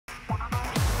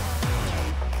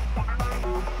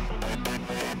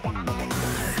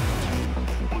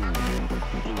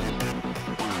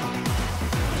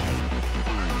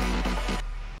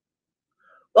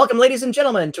Welcome, ladies and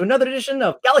gentlemen, to another edition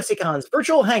of GalaxyCon's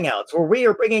virtual hangouts, where we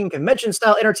are bringing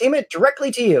convention-style entertainment directly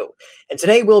to you. And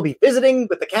today we'll be visiting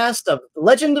with the cast of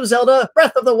Legend of Zelda: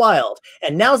 Breath of the Wild.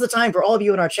 And now's the time for all of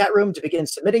you in our chat room to begin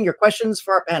submitting your questions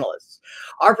for our panelists.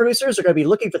 Our producers are going to be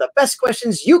looking for the best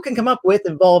questions you can come up with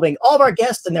involving all of our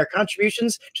guests and their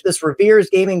contributions to this revered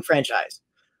gaming franchise.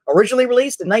 Originally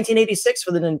released in 1986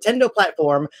 for the Nintendo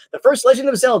platform, the first Legend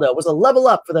of Zelda was a level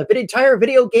up for the entire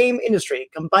video game industry,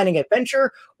 combining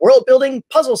adventure, world building,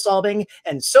 puzzle solving,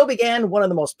 and so began one of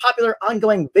the most popular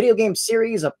ongoing video game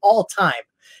series of all time.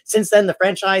 Since then, the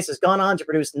franchise has gone on to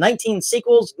produce 19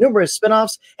 sequels, numerous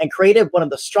spin-offs, and created one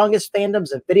of the strongest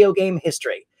fandoms in video game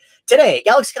history. Today,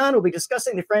 GalaxyCon will be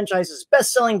discussing the franchise's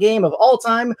best-selling game of all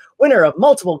time, winner of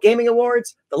multiple gaming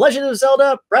awards, The Legend of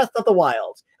Zelda: Breath of the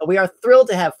Wild. And we are thrilled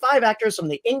to have 5 actors from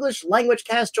the English language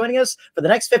cast joining us for the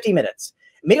next 50 minutes.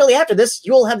 Immediately after this,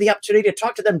 you will have the opportunity to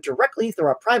talk to them directly through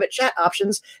our private chat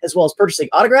options, as well as purchasing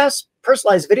autographs,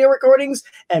 personalized video recordings,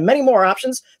 and many more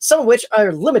options, some of which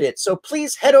are limited. So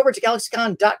please head over to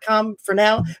GalaxyCon.com for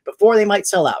now, before they might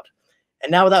sell out.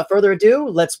 And now, without further ado,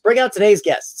 let's bring out today's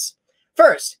guests.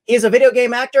 First, he is a video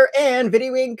game actor and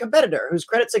video game competitor whose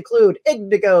credits include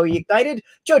Indigo Ignited,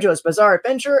 JoJo's Bizarre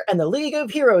Adventure, and the League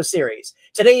of Heroes series.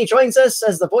 Today he joins us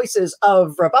as the voices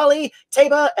of Revali,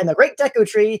 Teba, and the Great Deku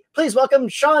Tree. Please welcome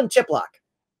Sean Chiplock.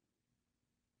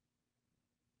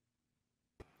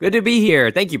 Good to be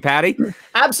here. Thank you, Patty.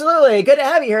 Absolutely. Good to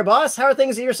have you here, boss. How are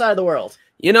things on your side of the world?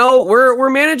 You know, we're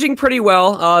managing pretty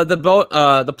well.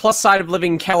 The plus side of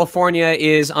living in California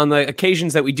is on the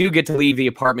occasions that we do get to leave the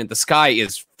apartment, the sky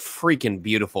is freaking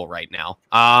beautiful right now.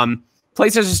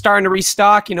 Places are starting to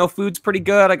restock. You know, food's pretty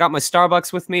good. I got my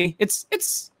Starbucks with me.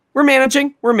 We're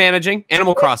managing.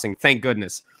 Animal Crossing, thank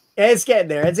goodness. It's getting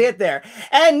there. It's getting there.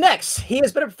 And next, he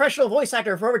has been a professional voice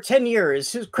actor for over 10 years,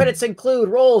 whose credits include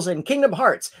roles in Kingdom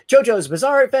Hearts, JoJo's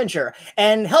Bizarre Adventure,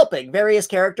 and helping various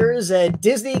characters at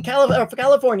Disney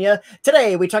California.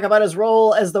 Today, we talk about his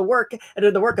role as the work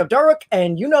of Daruk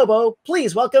and Yunobo.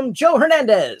 Please welcome Joe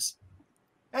Hernandez.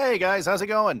 Hey, guys. How's it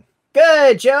going?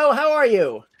 Good, Joe. How are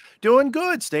you? Doing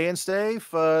good. Staying safe.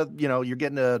 You know, you're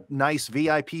getting a nice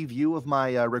VIP view of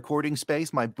my recording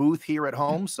space, my booth here at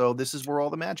home. So this is where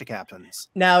all the magic happens.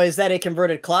 Now, is that a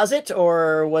converted closet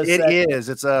or was it is?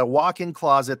 It's a walk-in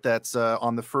closet that's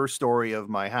on the first story of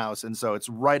my house, and so it's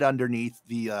right underneath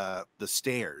the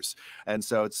stairs. And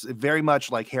so it's very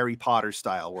much like Harry Potter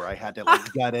style, where I had to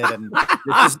like gut it, and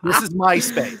this is my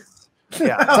space.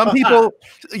 Yeah, some people,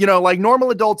 you know, like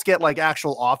normal adults get like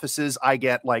actual offices. I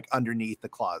get like underneath the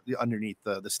closet, underneath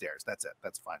the stairs. That's it.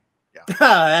 That's fine.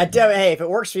 Yeah. Hey, if it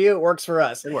works for you, it works for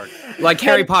us. It works. Like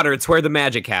Harry Potter, it's where the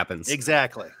magic happens.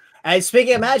 Exactly. And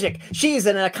speaking of magic, she's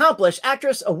an accomplished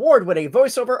actress, award-winning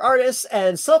voiceover artist,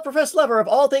 and self-professed lover of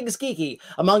all things geeky.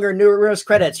 Among her numerous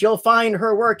credits, you'll find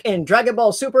her work in Dragon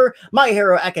Ball Super, My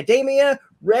Hero Academia,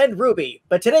 Red Ruby.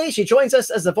 But today, she joins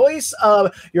us as the voice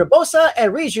of Urbosa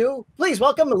and Riju. Please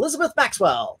welcome Elizabeth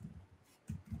Maxwell.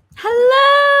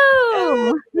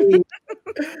 Hello! Hey.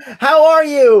 How are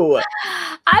you?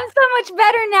 I'm so much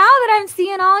better now that I'm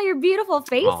seeing all your beautiful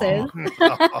faces.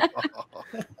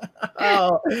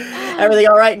 Oh, everything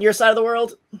all right in your side of the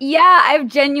world? Yeah, I've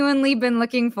genuinely been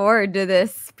looking forward to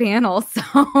this panel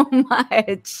so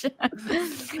much.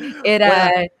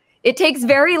 It takes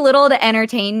very little to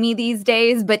entertain me these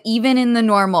days, but even in the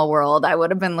normal world, I would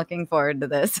have been looking forward to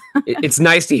this. It's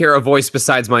nice to hear a voice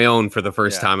besides my own for the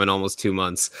first time in almost 2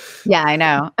 months. Yeah, I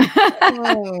know.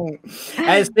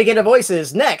 And speaking of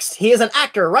voices, next, he is an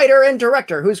actor, writer, and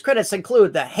director whose credits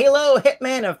include the Halo,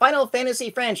 Hitman, and Final Fantasy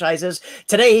franchises.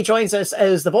 Today, he joins us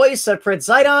as the voice of Prince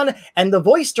Sidon and the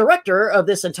voice director of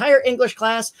this entire English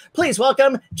class. Please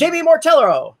welcome Jamie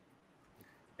Mortellaro.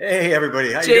 Hey,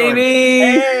 everybody. How you Jamie!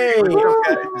 doing? Hey!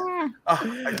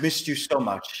 Oh, I've missed you so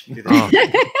much. And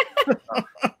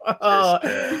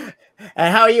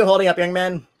how are you holding up, young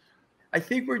man? I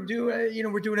think we're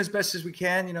doing, we're doing as best as we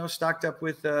can, stocked up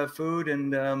with food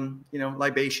and,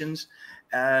 libations,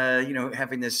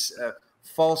 having this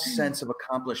false sense of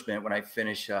accomplishment when I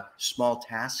finish small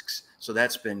tasks. So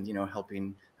that's been,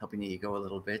 helping the ego a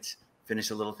little bit, finish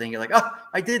a little thing. You're like, oh,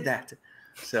 I did that.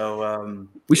 So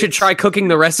we should try cooking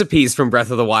the recipes from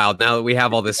Breath of the Wild now that we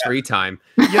have all this free time.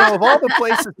 You know, of all the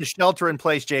places to shelter in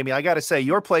place, Jamie, I got to say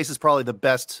your place is probably the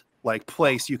best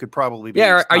place you could probably be.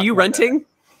 Yeah, are you renting?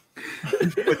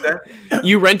 What's that?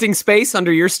 You renting space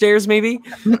under your stairs, maybe?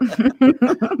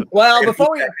 Well, before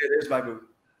we there's my booth.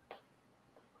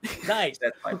 Nice.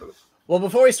 That's my booth. Well,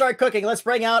 before we start cooking, let's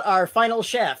bring out our final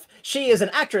chef. She is an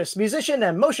actress, musician,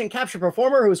 and motion capture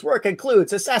performer whose work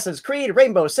includes Assassin's Creed,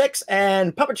 Rainbow Six,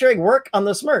 and puppeteering work on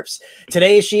the Smurfs.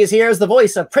 Today, she is here as the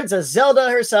voice of Princess Zelda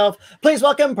herself. Please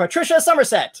welcome Patricia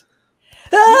Summersett.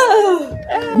 Oh!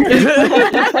 How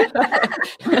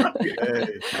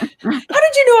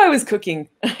did you know I was cooking?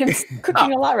 I'm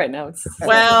cooking a lot right now.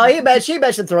 Well, she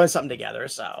mentioned throwing something together,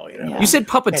 so you know. You said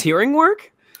puppeteering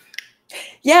work?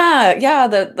 Yeah.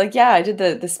 I did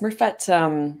the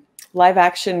Smurfette live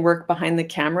action work behind the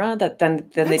camera that then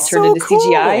they turned into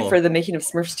CGI for the making of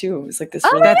Smurfs 2. It was like this.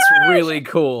 That's really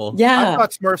cool. Yeah, I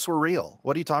thought Smurfs were real.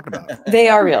 What are you talking about? They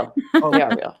are real. Oh, they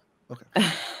are real. Okay.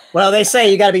 Well, they say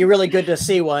you got to be really good to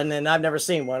see one, and I've never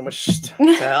seen one, which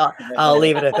so I'll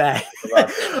leave it at that.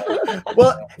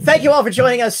 Well, thank you all for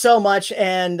joining us so much.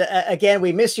 And again,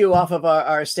 we miss you off of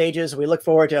our stages. We look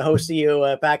forward to hosting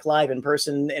you back live in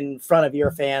person in front of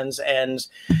your fans. And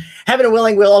heaven and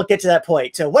willing, we'll all get to that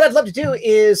point. So what I'd love to do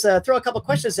is throw a couple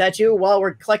questions at you while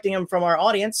we're collecting them from our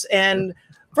audience. And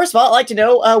first of all, I'd like to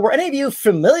know, were any of you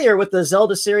familiar with the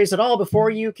Zelda series at all before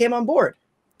you came on board?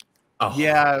 Oh,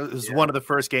 yeah, it was one of the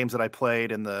first games that I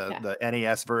played in the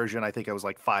NES version. I think I was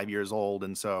like 5 years old,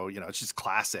 and so it's just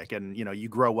classic. And you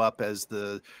grow up as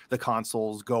the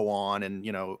consoles go on, and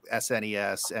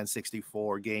SNES,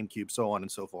 N64, GameCube, so on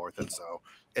and so forth. And so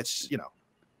it's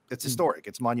it's historic.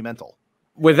 It's monumental.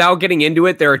 Without getting into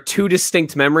it, there are two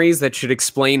distinct memories that should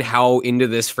explain how into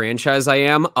this franchise I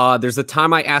am. There's the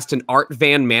time I asked an art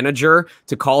van manager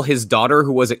to call his daughter,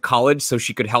 who was at college, so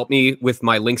she could help me with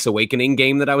my Link's Awakening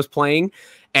game that I was playing.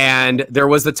 And there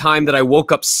was the time that I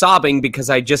woke up sobbing because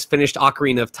I just finished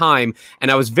Ocarina of Time,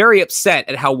 and I was very upset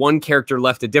at how one character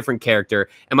left a different character.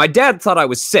 And my dad thought I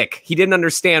was sick. He didn't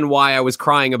understand why I was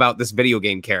crying about this video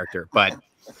game character, but...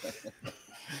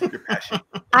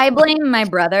 I blame my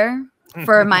brother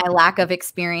for my lack of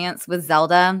experience with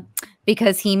Zelda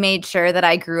because he made sure that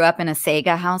I grew up in a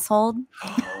Sega household.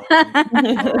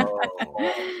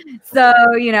 So,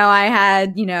 I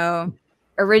had,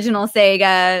 original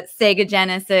Sega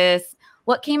Genesis.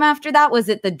 What came after that? Was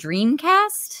it the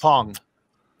Dreamcast? Pong.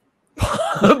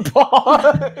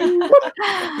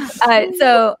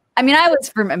 So, I mean, I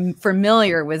was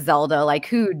familiar with Zelda. Like,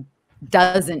 who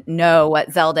doesn't know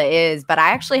what Zelda is? But I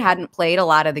actually hadn't played a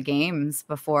lot of the games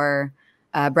before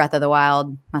Breath of the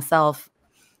Wild myself.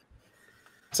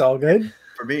 It's all good.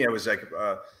 For me, I was like,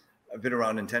 I've been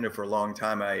around Nintendo for a long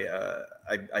time.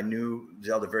 I knew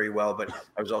Zelda very well, but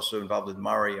I was also involved with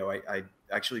Mario. I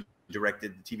actually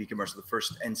directed the TV commercial, the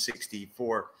first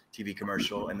N64 TV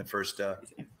commercial, and the first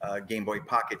Game Boy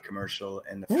Pocket commercial,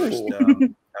 and the first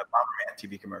Bomberman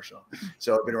TV commercial.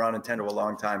 So I've been around Nintendo a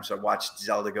long time. So I watched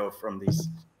Zelda go from these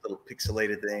little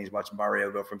pixelated things, watched Mario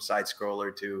go from side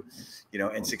scroller to,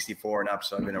 N64 and up.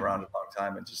 So I've been around a long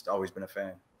time and just always been a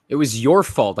fan. It was your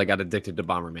fault I got addicted to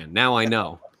Bomberman. Now I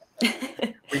know.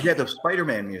 We had the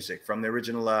Spider-Man music from the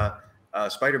original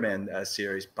Spider-Man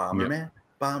series. Bomberman, yep.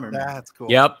 Bomberman. That's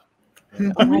cool. Yep.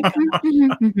 Oh my God.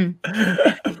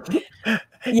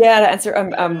 Yeah, to answer,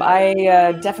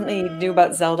 I definitely knew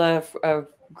about Zelda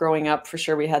growing up. For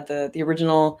sure, we had the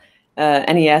original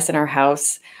NES in our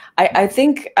house. I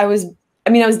think I was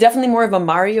definitely more of a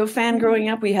Mario fan growing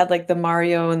up. We had like the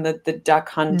Mario and the Duck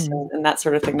Hunt and that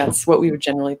sort of thing. That's what we would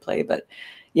generally play. But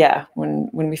yeah, when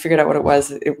we figured out what it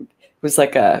was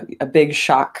like a big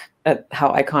shock at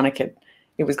how iconic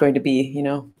it was going to be,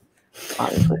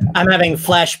 Obviously. I'm having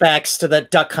flashbacks to the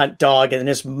Duck Hunt dog and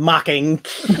his mocking.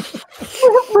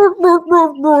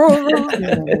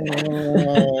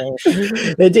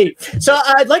 Indeed. So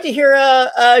I'd like to hear,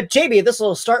 JB. This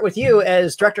will start with you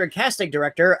as director and casting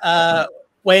director.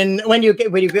 When you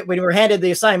were handed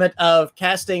the assignment of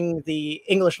casting the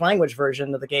English language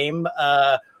version of the game,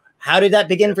 how did that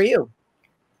begin for you?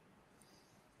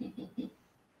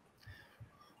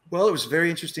 Well, it was a very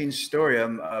interesting story.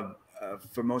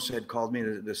 Formosa had called me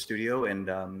to the studio, and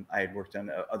I had worked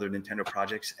on other Nintendo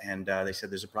projects, and they said,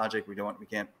 "There's a project we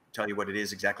can't tell you what it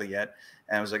is exactly yet."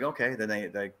 And I was like, "Okay." Then they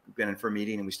went in for a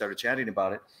meeting, and we started chatting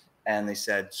about it. And they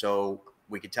said, "So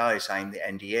we could tell you signed the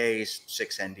NDAs,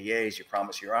 6 NDAs. You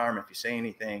promise your arm if you say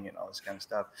anything, and all this kind of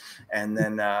stuff." And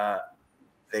then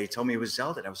they told me it was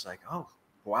Zelda, and I was like, "Oh,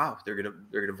 wow, they're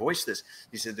gonna voice this."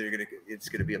 He said it's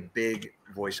gonna be a big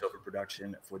voiceover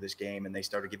production for this game, and they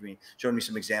started showing me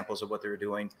some examples of what they were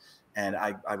doing, and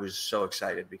I was so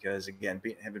excited because, again,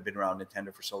 having been around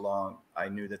Nintendo for so long, I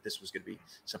knew that this was gonna be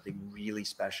something really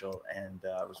special, and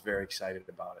I was very excited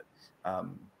about it.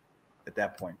 At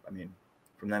that point, I mean,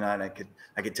 from then on, I could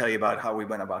tell you about how we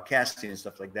went about casting and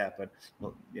stuff like that, but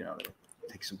it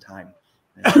takes some time.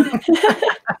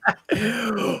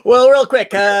 Well, real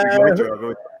quick,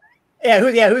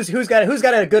 Who's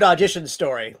got a good audition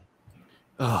story?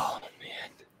 Oh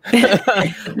man,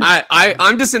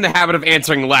 I'm just in the habit of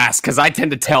answering last because I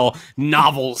tend to tell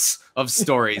novels of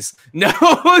stories. No,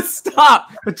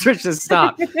 stop, Patricia,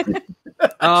 stop.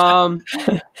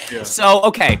 So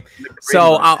okay,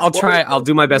 so I'll try. I'll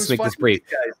do my best to make this brief.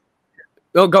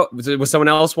 Oh, go. Was someone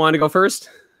else want to go first?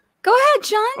 Go ahead,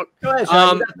 Sean. Go ahead,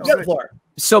 Sean. You got the floor.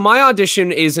 So my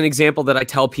audition is an example that I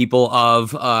tell people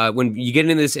of when you get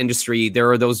into this industry, there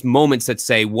are those moments that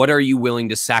say, what are you willing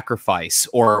to sacrifice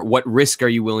or what risk are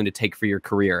you willing to take for your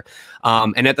career?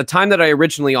 And at the time that I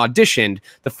originally auditioned,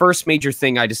 the first major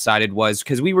thing I decided was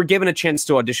because we were given a chance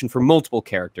to audition for multiple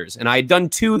characters and I had done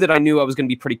 2 that I knew I was going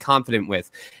to be pretty confident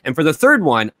with. And for the third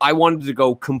one, I wanted to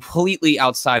go completely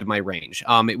outside of my range.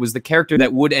 It was the character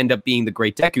that would end up being the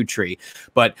Great Deku Tree,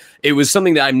 but it was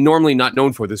something that I'm normally not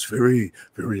known for, this very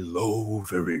low,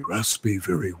 very raspy,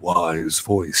 very wise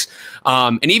voice.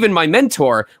 And even my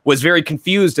mentor was very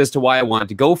confused as to why I wanted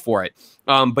to go for it.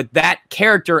 But that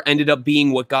character ended up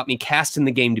being what got me cast in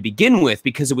the game to begin with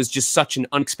because it was just such an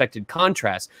unexpected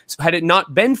contrast. So had it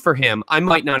not been for him, I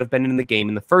might not have been in the game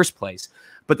in the first place.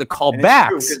 But the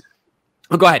callbacks...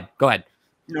 Oh, go ahead.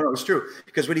 No, it's true.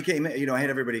 Because when he came in, I had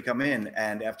everybody come in,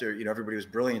 and after, everybody was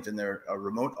brilliant in their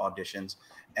remote auditions.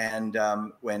 And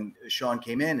when Sean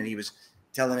came in and he was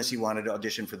telling us he wanted to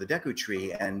audition for the Deku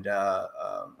Tree, and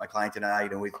my client and I,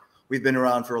 we've been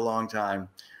around for a long time.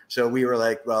 So we were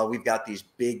like, well, we've got these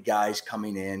big guys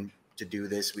coming in to do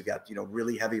this. We've got,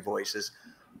 really heavy voices.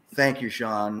 Thank you,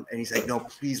 Sean. And he's like, no,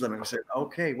 please let me. I said,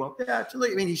 okay, well, yeah,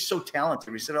 absolutely. I mean, he's so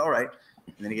talented. We said, all right.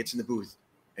 And then he gets in the booth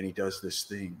and he does this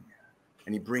thing.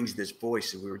 And he brings this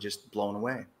voice, and we were just blown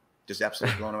away, just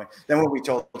absolutely blown away. Then when we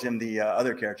told him the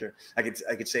other character, I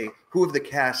could say who of the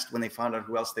cast, when they found out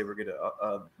who else they were going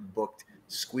to booked,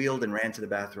 squealed and ran to the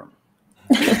bathroom.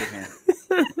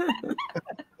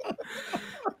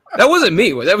 That wasn't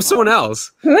me. That was someone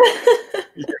else. But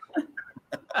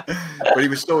he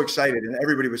was so excited, and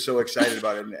everybody was so excited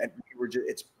about it. And we were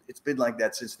just, it's been like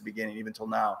that since the beginning, even till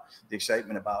now. The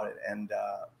excitement about it, and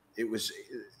it was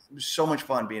so much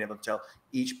fun being able to tell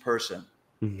each person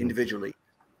individually,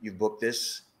 "You've booked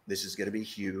this. This is going to be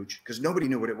huge," because nobody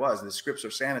knew what it was. The scripts are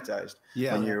sanitized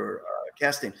when you're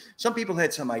casting. Some people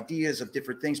had some ideas of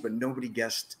different things, but nobody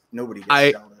guessed.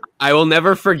 I will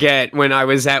never forget when I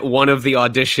was at one of the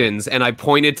auditions and I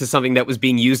pointed to something that was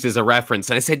being used as a reference.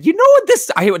 And I said, you know what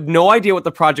this, I had no idea what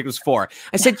the project was for.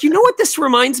 I said, you know what this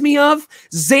reminds me of?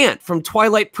 Zant from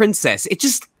Twilight Princess.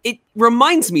 It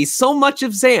reminds me so much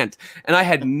of Zant. And I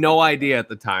had no idea at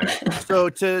the time. So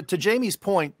to Jamie's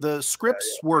point, the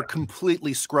scripts were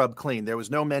completely scrubbed clean. There was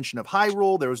no mention of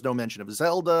Hyrule. There was no mention of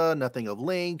Zelda, nothing of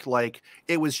Link. Like,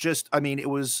 it was just, I mean, it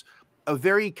was a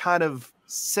very kind of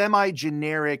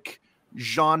semi-generic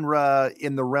genre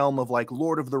in the realm of like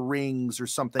Lord of the Rings or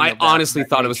something. I honestly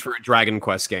thought it was for a Dragon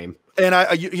Quest game. And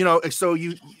so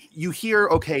you hear,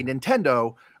 okay,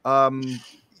 Nintendo,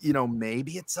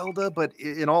 maybe it's Zelda, but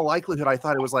in all likelihood, I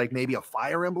thought it was like maybe a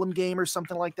Fire Emblem game or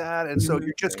something like that. And so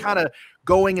you're just kind of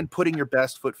going and putting your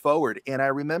best foot forward. And I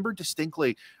remember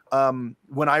distinctly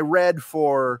when I read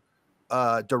for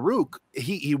Daruk,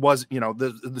 he was,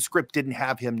 the script didn't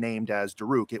have him named as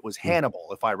Daruk. It was Hannibal,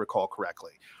 if I recall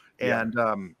correctly. And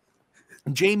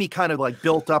Jamie kind of like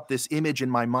built up this image in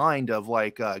my mind of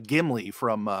like Gimli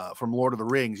from Lord of the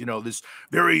Rings, this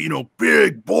very,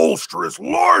 big, bolsterous,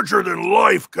 larger than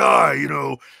life guy,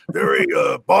 very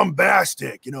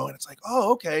bombastic, and it's like,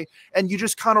 oh, okay. And you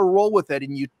just kind of roll with it,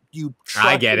 and you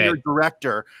trust in your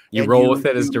director. You roll with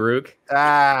it as Daruk.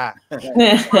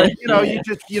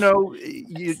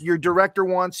 Your director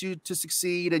wants you to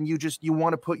succeed, and you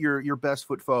want to put your best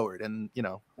foot forward, and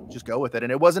just go with it.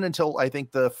 And it wasn't until I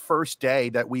think the first day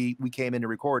that we came in to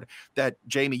record that,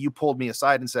 Jamie, you pulled me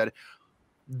aside and said,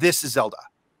 "This is Zelda."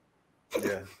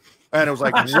 Yeah. And it was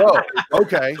like, whoa,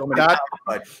 okay.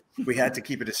 But we had to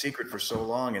keep it a secret for so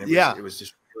long, and it was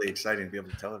just really exciting to be able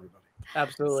to tell everybody.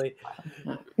 Absolutely.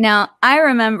 Now, I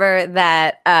remember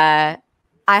that I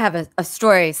have a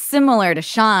story similar to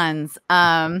Sean's,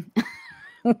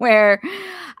 where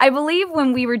I believe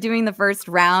when we were doing the first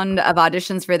round of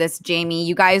auditions for this, Jamie,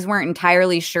 you guys weren't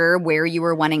entirely sure where you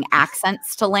were wanting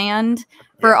accents to land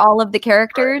for all of the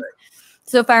characters. Right.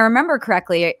 So if I remember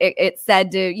correctly, it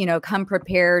said to, come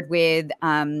prepared with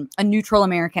a neutral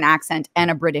American accent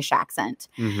and a British accent.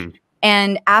 Mm-hmm.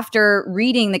 And after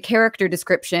reading the character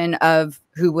description of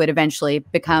who would eventually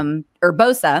become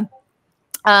Urbosa,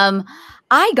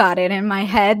 I got it in my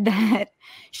head that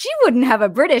she wouldn't have a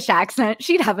British accent.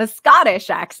 She'd have a Scottish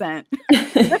accent.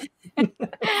 And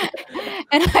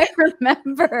I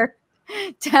remember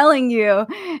telling you,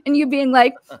 and you being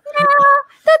like, "Yeah,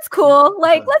 that's cool.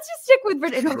 Like, let's just stick with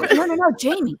British." No,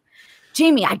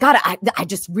 Jamie, I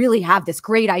just really have this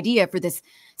great idea for this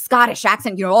Scottish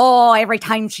accent. You know, oh, every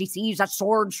time she sees that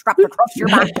sword strapped across your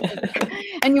back,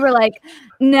 and you were like,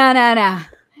 no,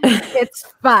 it's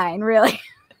fine, really.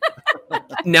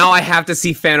 Now I have to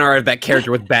see fan art of that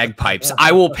character with bagpipes.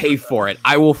 I will pay for it.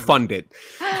 I will fund it.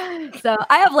 So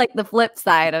I have like the flip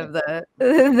side of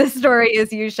the story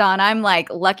is you, Sean. I'm like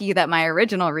lucky that my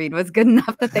original read was good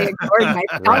enough that they ignored my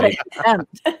Scottish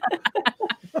attempt.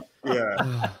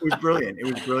 Yeah, it was brilliant. It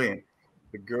was brilliant.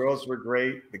 The girls were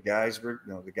great. The guys were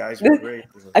great.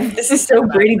 This is so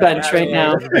Brady Bunch right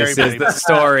now. This is the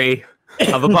story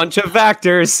of a bunch of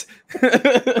actors.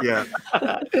 Yeah.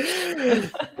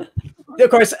 Of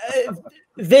course,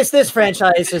 this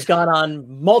franchise has gone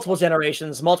on multiple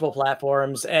generations, multiple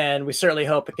platforms, and we certainly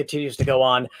hope it continues to go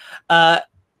on.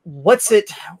 What's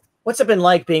it been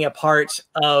like being a part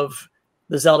of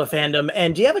the Zelda fandom?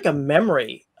 And do you have like a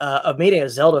memory of meeting a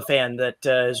Zelda fan that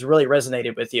has really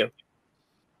resonated with you?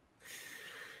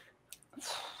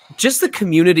 Just the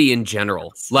community in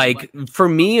general. Like, for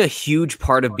me, a huge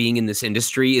part of being in this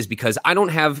industry is because I don't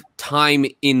have time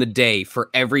in the day for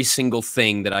every single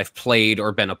thing that I've played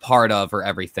or been a part of or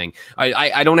everything.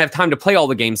 I don't have time to play all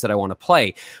the games that I want to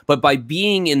play. But by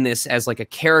being in this as like a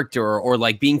character or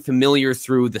like being familiar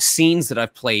through the scenes that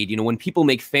I've played, you know, when people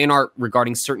make fan art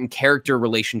regarding certain character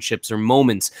relationships or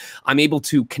moments, I'm able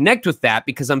to connect with that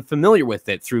because I'm familiar with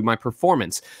it through my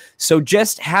performance. So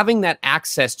just having that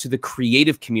access to the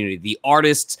creative community, the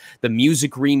artists, the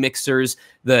music remixers,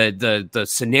 the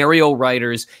scenario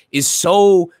writers is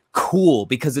so cool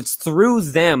because it's through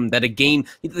them that the game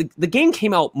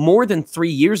came out more than 3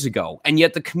 years ago, and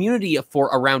yet the community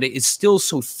around it is still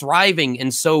so thriving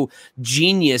and so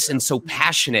genius and so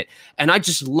passionate. And I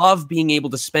just love being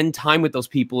able to spend time with those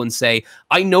people and say,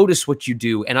 I notice what you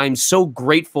do, and I'm so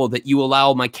grateful that you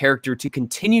allow my character to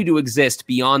continue to exist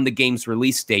beyond the game's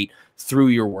release date through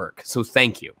your work. So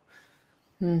thank you.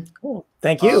 Cool.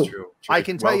 Thank you. True. I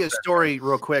can tell you a story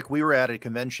real quick. We were at a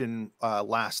convention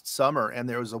last summer, and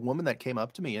there was a woman that came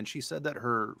up to me, and she said that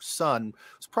her son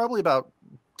was probably about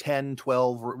 10,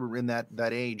 12, in that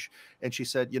age. And she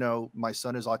said, you know, my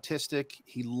son is autistic.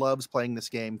 He loves playing this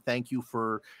game. Thank you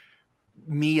for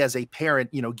me as a parent,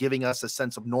 you know, giving us a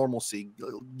sense of normalcy,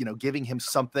 you know, giving him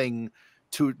something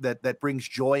that brings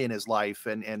joy in his life.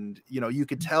 And, you know, you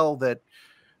could tell that,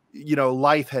 you know,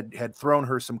 life had thrown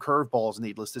her some curveballs,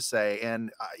 needless to say.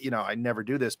 And, you know, I never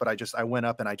do this, but I went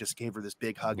up and I just gave her this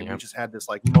big hug, and we just had this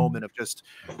like moment of just,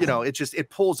 you know, it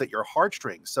pulls at your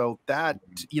heartstrings. So that,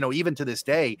 you know, even to this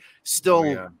day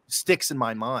still sticks in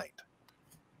my mind.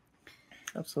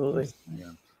 Absolutely. Yeah.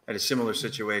 I had a similar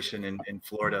situation in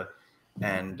Florida,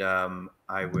 and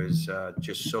I was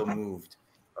just so moved.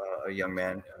 A young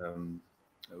man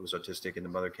who was autistic, and the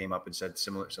mother came up and said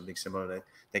something similar.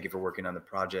 Thank you for working on the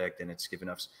project, and it's given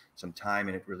us some time,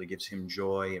 and it really gives him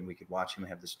joy, and we could watch him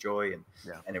have this joy,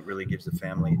 and it really gives the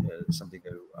family something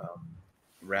to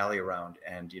rally around.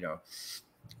 And, you know,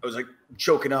 I was like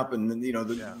choking up, and then, you know,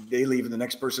 they leave and the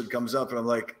next person comes up, and I'm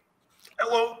like,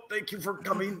 hello, thank you for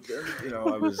coming. You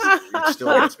know, it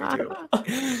still gets me too.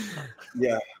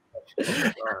 Yeah.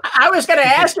 I was going to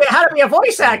ask you how to be a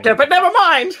voice actor, but never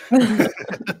mind.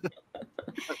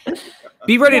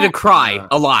 Be ready to cry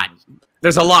a lot.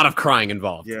 There's a lot of crying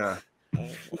involved. Yeah.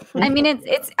 I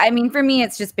mean, for me,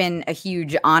 it's just been a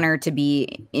huge honor to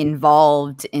be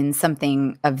involved in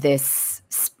something of this,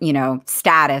 you know,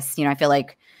 status. You know, I feel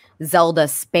like Zelda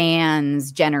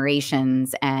spans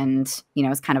generations, and, you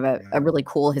know, it's kind of a really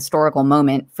cool historical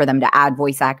moment for them to add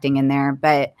voice acting in there.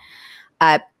 But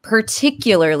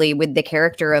particularly with the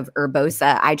character of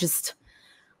Urbosa,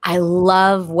 I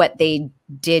love what they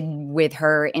did with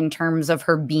her in terms of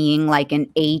her being like an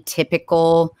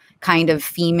atypical kind of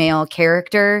female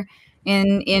character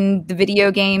in the video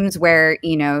games, where,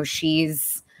 you know, she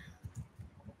is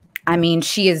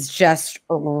just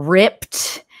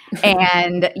ripped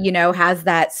and, you know, has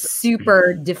that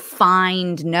super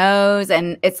defined nose.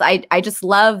 And I just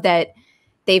love that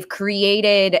they've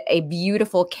created a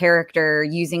beautiful character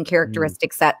using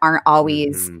characteristics that aren't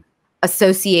always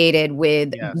associated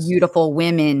with beautiful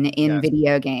women in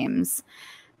video games.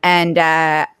 And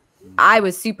I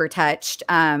was super touched.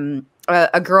 A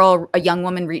young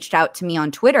woman reached out to me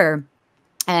on Twitter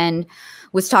and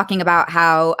was talking about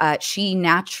how she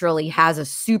naturally has a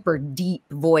super deep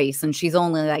voice, and she's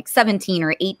only like 17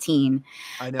 or 18.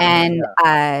 I know. And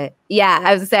I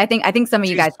was gonna say, I think some of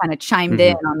you guys kind of chimed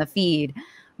in on the feed,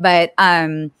 but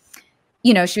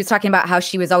you know, she was talking about how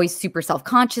she was always super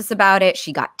self-conscious about it.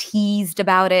 She got teased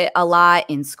about it a lot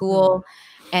in school.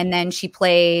 And then she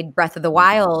played Breath of the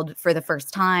Wild for the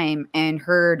first time and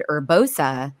heard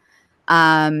Urbosa.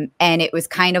 And it was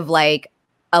kind of like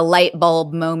a light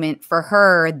bulb moment for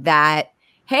her that,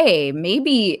 hey,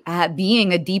 maybe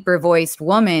being a deeper voiced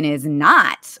woman is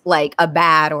not like a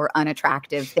bad or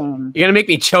unattractive thing. You're going to make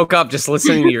me choke up just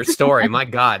listening to your story. My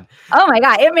God. Oh my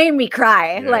God. It made me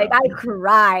cry. Like I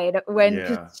cried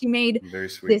when she made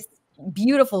this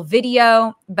beautiful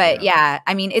video. But yeah,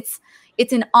 I mean, it's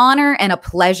an honor and a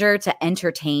pleasure to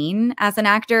entertain as an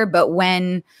actor. But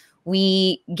when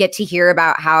we get to hear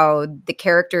about how the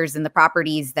characters and the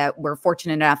properties that we're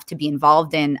fortunate enough to be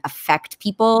involved in affect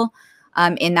people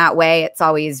in that way, it's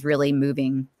always really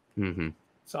moving.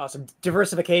 It's awesome.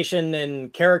 Diversification in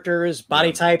characters,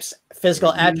 body types,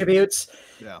 physical attributes.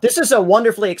 Yeah. This is a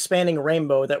wonderfully expanding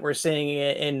rainbow that we're seeing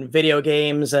in video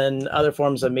games and other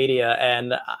forms of media.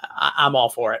 And I'm all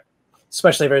for it,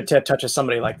 especially if it touches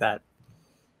somebody like that.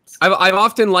 I've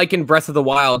often likened Breath of the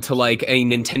Wild to like a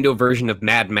Nintendo version of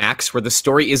Mad Max, where the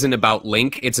story isn't about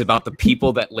Link, it's about the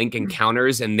people that Link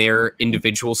encounters and their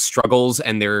individual struggles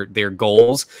and their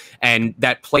goals, and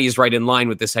that plays right in line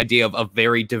with this idea of a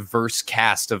very diverse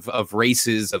cast of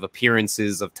races, of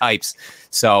appearances, of types.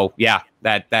 So yeah,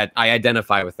 that I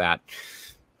identify with that.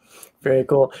 Very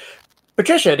cool.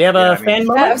 Patricia, do you have a fan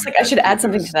moment? I was like, I should add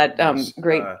something to that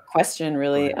great question,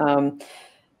 really.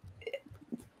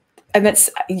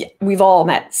 We've all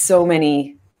met so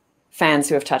many fans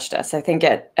who have touched us. I think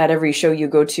at every show you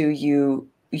go to, you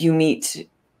meet,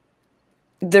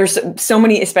 there's so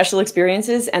many special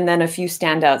experiences and then a few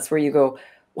standouts where you go,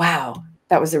 wow,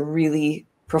 that was a really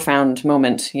profound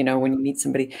moment, you know, when you meet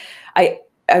somebody. I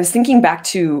was thinking back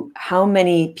to how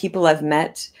many people I've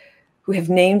met who have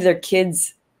named their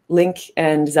kids Link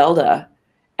and Zelda,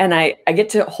 and I get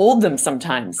to hold them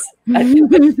sometimes.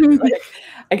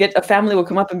 I get a family will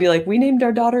come up and be like, we named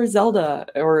our daughter Zelda,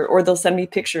 or they'll send me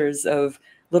pictures of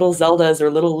little Zeldas or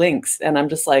little Links. And I'm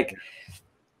just like,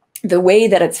 the way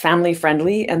that it's family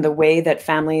friendly and the way that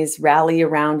families rally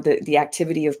around the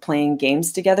activity of playing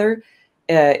games together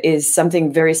is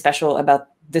something very special about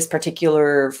this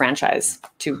particular franchise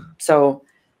too. So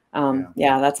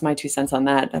yeah, that's my 2 cents on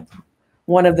that.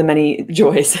 One of the many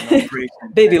joys.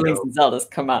 Baby Links and Zeldas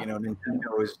come up. You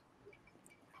know,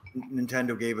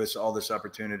 Nintendo gave us all this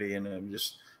opportunity, and I'm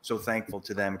just so thankful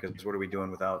to them, because what are we doing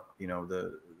without, you know,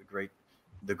 the great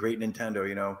Nintendo,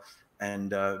 you know,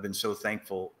 and I've been so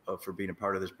thankful for being a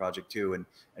part of this project too.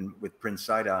 And with Prince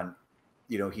Sidon,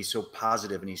 you know, he's so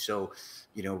positive and he's so,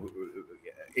 you know,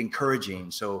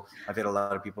 encouraging. So I've had a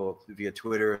lot of people via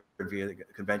Twitter and via the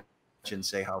convention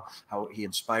say how he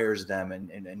inspires them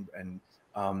and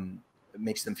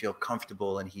makes them feel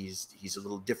comfortable, and he's a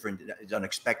little different,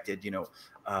 unexpected, you know,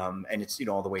 and it's, you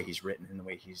know, all the way he's written and the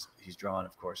way he's drawn,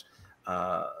 of course.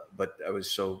 But I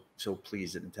was so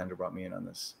pleased that Nintendo brought me in on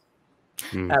this.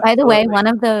 By the way, one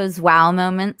of those wow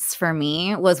moments for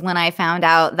me was when I found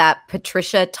out that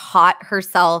Patricia taught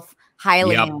herself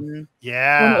Hylian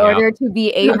in order to be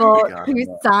able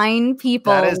to sign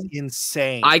people. That is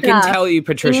insane. I can tell you,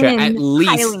 Patricia,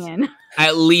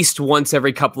 at least once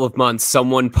every couple of months,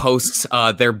 someone posts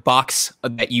their box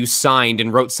that you signed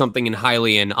and wrote something in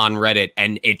Hylian on Reddit,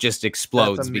 and it just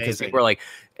explodes because people are like,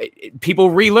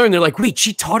 people relearn. They're like, wait,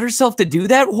 she taught herself to do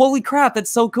that? Holy crap, that's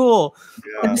so cool.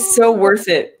 Yeah. It was so worth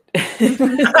it. Such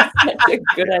a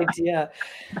good idea.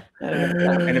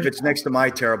 And if it's next to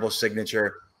my terrible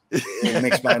signature, it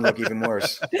makes mine look even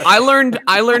worse. I learned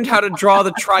how to draw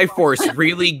the Triforce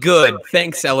really good.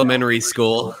 Thanks, elementary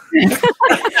school.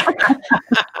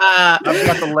 I've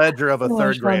got the ledger of a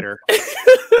third grader.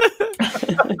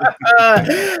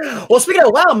 Well, speaking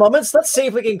of wow moments, let's see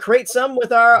if we can create some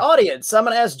with our audience. I'm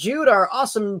going to ask Jude, our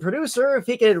awesome producer, if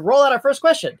he could roll out our first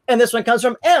question. And this one comes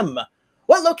from M.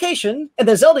 What location in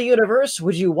the Zelda universe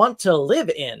would you want to live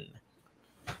in?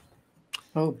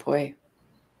 Oh, boy.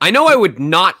 I know I would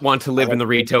not want to live in the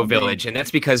Rito village, and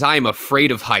that's because I am afraid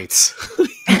of heights.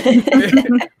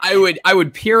 I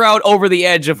would peer out over the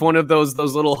edge of one of those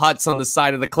little huts on the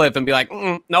side of the cliff and be like,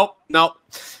 nope,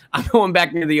 I'm going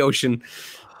back near the ocean.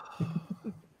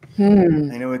 I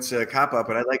know it's a cop-out,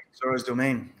 but I like Zora's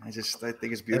Domain. I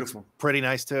think it's beautiful. That's pretty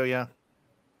nice too, yeah.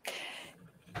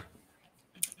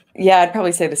 Yeah, I'd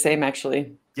probably say the same,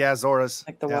 actually. Yeah, Zora's.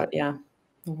 Like the water,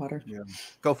 the water. Yeah.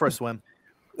 Go for a swim.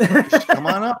 Just come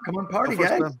on up. Come on, party,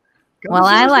 guys. Well,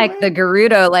 I like the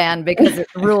Gerudo land because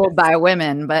it's ruled by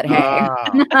women, but hey.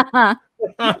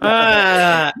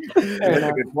 That's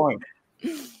a good point.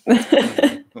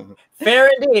 Fair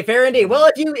indeed, fair indeed.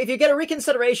 Well, if you get a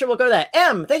reconsideration, we'll go to that.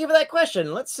 M, thank you for that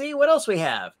question. Let's see what else we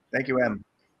have. Thank you, M.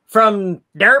 From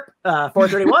Derp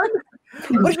 431.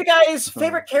 What's your guys'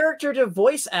 favorite character to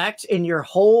voice act in your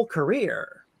whole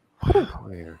career?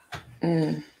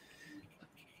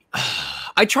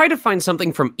 I try to find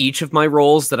something from each of my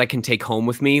roles that I can take home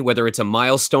with me, whether it's a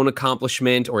milestone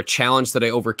accomplishment or a challenge that I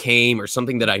overcame or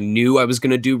something that I knew I was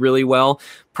going to do really well.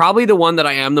 Probably the one that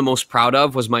I am the most proud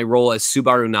of was my role as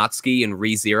Subaru Natsuki in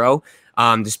ReZero,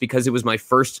 just because it was my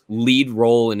first lead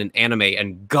role in an anime,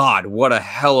 and God, what a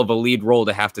hell of a lead role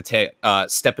to have to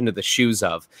step into the shoes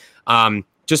of.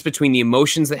 Just between the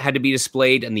emotions that had to be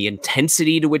displayed and the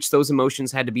intensity to which those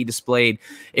emotions had to be displayed,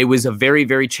 it was a very,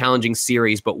 very challenging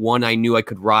series, but one I knew I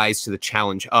could rise to the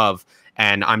challenge of.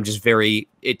 And I'm just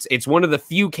it's one of the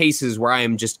few cases where I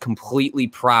am just completely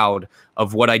proud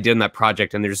of what I did in that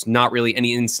project. And there's not really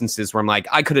any instances where I'm like,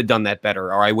 I could have done that better,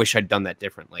 or I wish I'd done that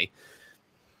differently.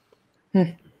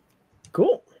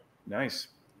 Cool. Nice.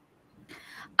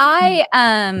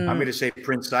 I'm going to say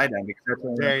Prince Sidon because that's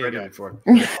what I'm credited for.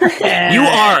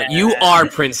 You are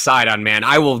Prince Sidon, man.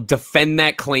 I will defend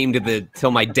that claim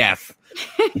till my death.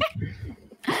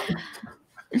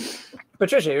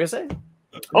 Patricia, you were saying?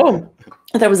 Oh,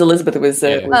 that was Elizabeth. It was.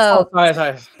 Sorry.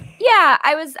 Yeah,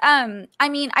 I was. I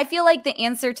mean, I feel like the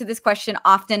answer to this question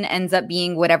often ends up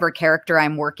being whatever character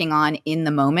I'm working on in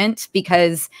the moment,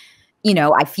 because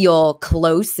I feel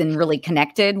close and really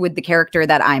connected with the character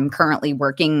that I'm currently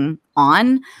working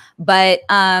on. But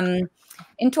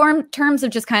in terms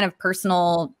of just kind of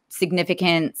personal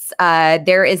significance,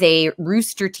 there is a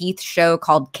Rooster Teeth show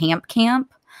called Camp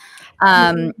Camp,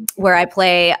 where I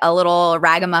play a little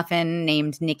ragamuffin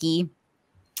named Nikki.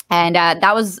 And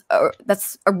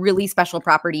that's a really special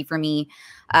property for me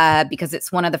because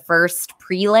it's one of the first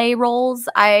prelay roles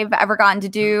I've ever gotten to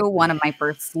do, one of my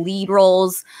first lead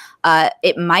roles.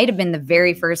 It might have been the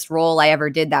very first role I ever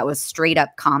did that was straight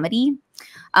up comedy.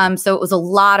 So it was a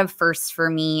lot of firsts for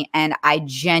me, and I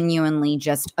genuinely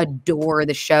just adore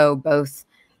the show, both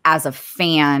as a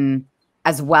fan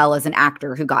as well as an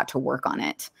actor who got to work on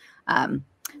it.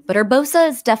 But Urbosa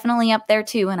is definitely up there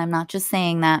too, and I'm not just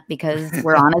saying that because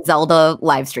we're on a Zelda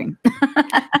live stream.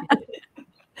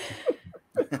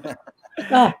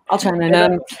 I'll chime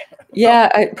in.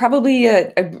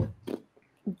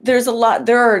 There's a lot.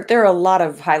 There are a lot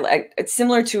of highlight. It's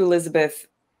similar to Elizabeth.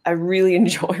 I really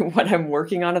enjoy what I'm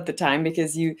working on at the time,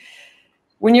 because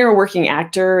when you're a working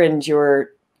actor and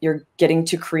you're getting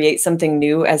to create something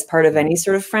new as part of any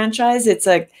sort of franchise, it's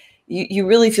like you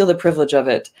really feel the privilege of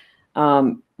it.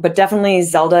 But definitely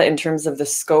Zelda, in terms of the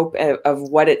scope of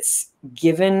what it's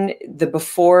given, the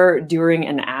before, during,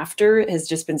 and after has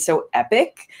just been so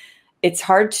epic. It's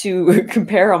hard to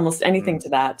compare almost anything to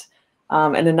that.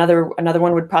 And another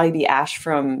one would probably be Ash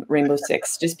from Rainbow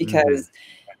Six, just because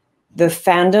the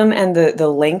fandom and the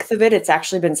length of it's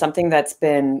actually been something that's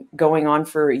been going on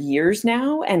for years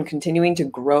now and continuing to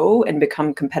grow and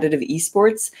become competitive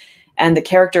esports. And the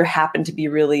character happened to be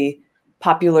really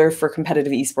popular for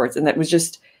competitive esports, and that was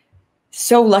just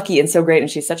so lucky and so great.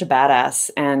 And she's such a badass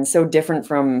and so different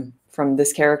from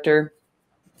this character.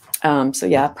 So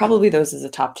yeah, probably those as a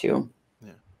top two.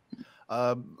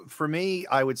 Yeah. For me,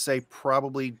 I would say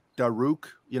probably Daruk,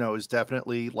 is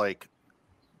definitely like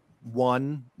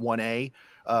 1A.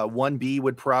 1B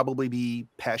would probably be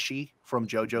Pesci from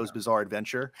JoJo's Bizarre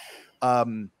Adventure.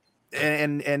 And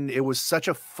it was such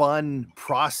a fun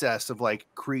process of like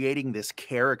creating this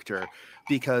character,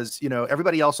 because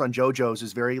everybody else on JoJo's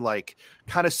is very like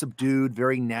kind of subdued,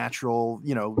 very natural,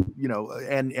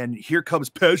 and here comes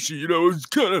Pesci, it's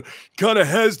kind of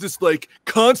has this like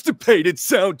constipated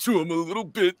sound to him a little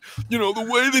bit, the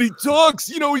way that he talks,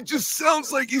 he just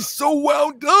sounds like he's so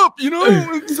wound up,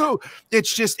 and so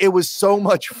it was so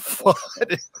much fun.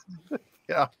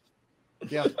 Yeah.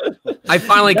 Yeah, I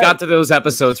finally got to those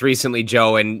episodes recently,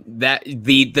 Joe, and that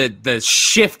the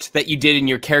shift that you did in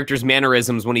your character's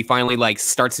mannerisms when he finally like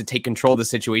starts to take control of the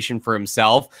situation for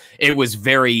himself, it was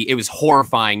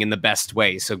horrifying in the best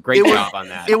way. So great job on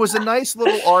that. It was a nice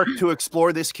little arc to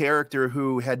explore this character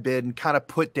who had been kind of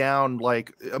put down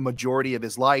like a majority of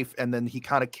his life, and then he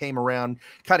kind of came around,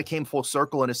 kind of came full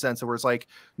circle in a sense where it's like,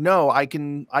 no, I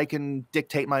can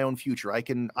dictate my own future. I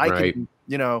can.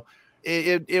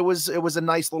 It was a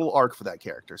nice little arc for that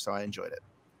character, so I enjoyed it.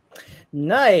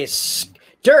 Nice.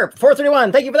 Derp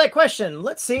 431, thank you for that question.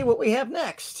 Let's see what we have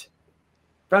next.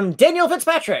 From Daniel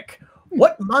Fitzpatrick,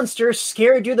 what monster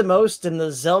scared you the most in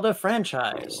the Zelda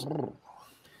franchise?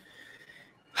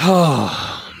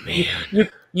 Oh man,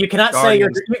 you cannot say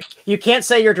you can't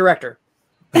say your director.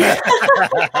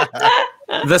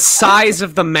 The size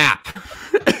of the map.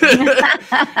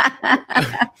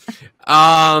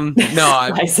 No,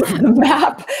 Size of the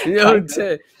map. you know,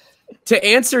 to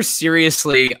answer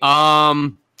seriously,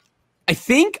 I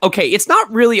think, okay, it's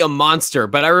not really a monster,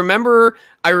 but I remember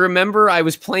I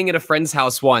was playing at a friend's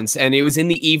house once, and it was in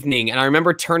the evening, and I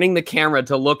remember turning the camera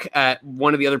to look at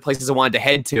one of the other places I wanted to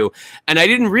head to, and I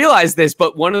didn't realize this,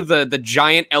 but one of the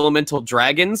giant elemental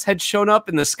dragons had shown up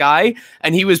in the sky,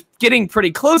 and he was getting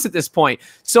pretty close at this point.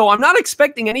 So I'm not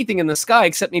expecting anything in the sky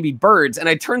except maybe birds, and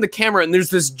I turned the camera, and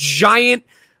there's this giant,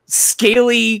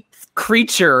 scaly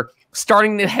creature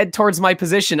starting to head towards my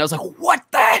position. I was like, what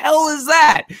the hell is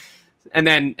that? And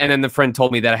then the friend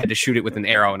told me that I had to shoot it with an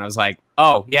arrow, and I was like,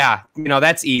 "Oh yeah, you know,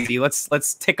 that's easy.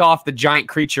 Let's tick off the giant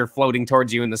creature floating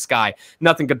towards you in the sky.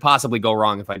 Nothing could possibly go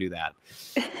wrong if I do that."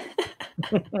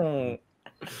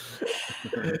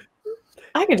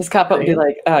 I could just cop up and be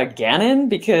like, Ganon,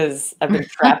 because I've been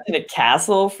trapped in a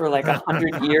castle for like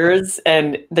 100 years,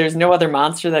 and there's no other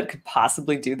monster that could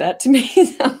possibly do that to me.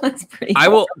 So that's pretty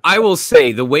cool. I will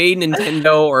say the way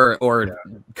Nintendo or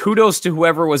kudos to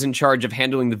whoever was in charge of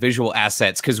handling the visual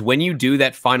assets, because when you do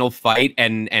that final fight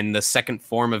and the second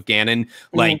form of Ganon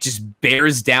like just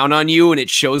bears down on you, and it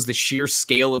shows the sheer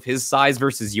scale of his size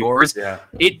versus yours,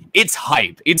 it's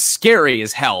hype. It's scary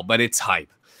as hell, but it's hype.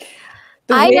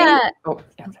 No, go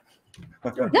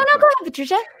ahead,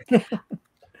 Patricia.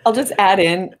 I'll just add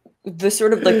in the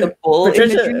sort of like the bull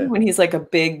Patricia. imagery when he's like a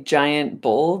big giant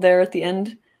bull there at the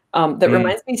end. That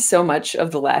reminds me so much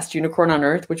of The Last Unicorn on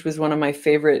Earth, which was one of my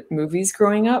favorite movies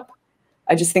growing up.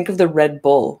 I just think of the Red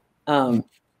Bull.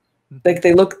 Like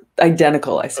they look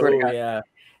identical, I swear to God. Yeah.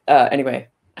 Anyway,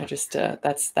 I just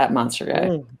that's that monster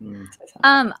guy.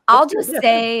 I'll just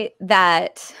say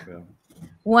that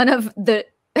one of the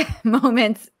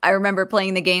moments I remember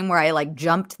playing the game where I like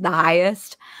jumped the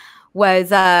highest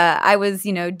was I was,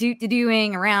 you know,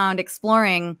 doing around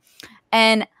exploring,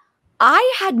 and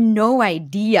I had no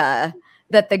idea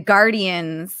that the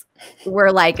Guardians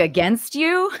were like against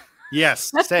you.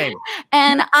 Yes, same.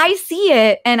 And I see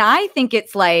it and I think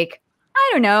it's like, I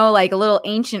don't know, like a little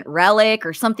ancient relic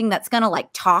or something that's gonna like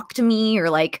talk to me or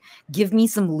like give me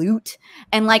some loot.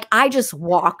 And like I just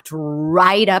walked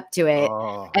right up to it.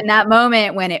 And that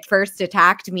moment when it first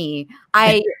attacked me,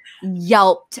 I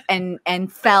yelped and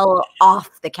fell off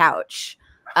the couch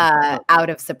out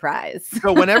of surprise.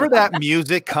 So whenever that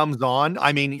music comes on,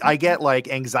 I mean, I get like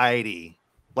anxiety,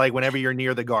 like whenever you're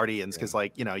near the Guardians, because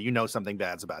like, you know something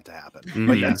bad's about to happen.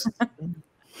 But yes.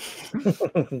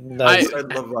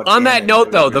 On that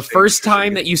note, though, the first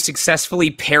time that you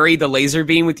successfully parry the laser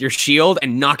beam with your shield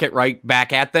and knock it right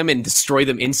back at them and destroy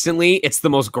them instantly, it's the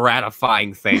most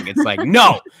gratifying thing. It's like,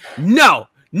 no,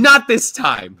 not this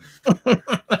time.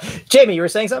 Jamie, you were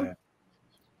saying something?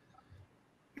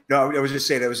 No, I was just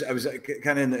saying I was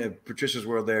kind of in Patricia's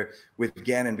world there with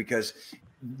Ganon, because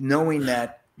knowing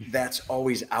that that's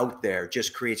always out there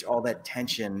just creates all that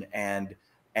tension and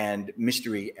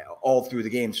mystery all through the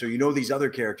game. So you know these other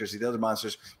characters, the other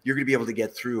monsters, you're going to be able to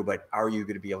get through, but are you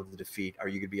going to be able to defeat? Are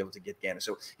you going to be able to get Ganon?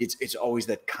 So it's always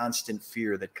that constant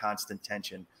fear, that constant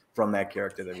tension from that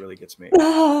character that really gets me.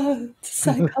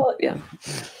 Yeah.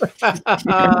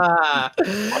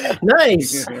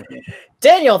 Nice.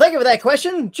 Daniel, thank you for that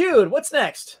question. Jude, what's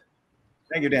next?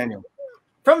 Thank you, Daniel.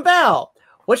 From Val,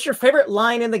 what's your favorite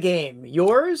line in the game?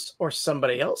 Yours or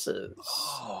somebody else's?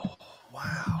 Oh,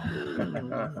 wow.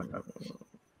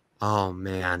 Oh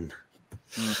man.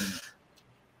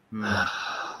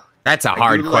 That's a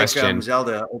hard question. Like,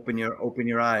 Zelda, open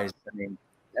your eyes. I mean,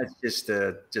 that's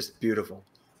just beautiful.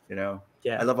 You know,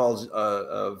 yeah. I love all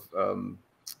of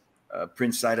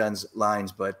Prince Sidon's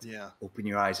lines, but open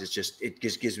your eyes. It just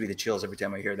gives me the chills every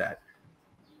time I hear that.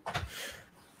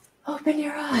 Open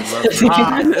your eyes.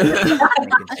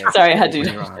 Sorry, I had to.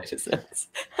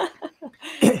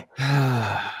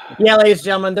 Yeah, ladies and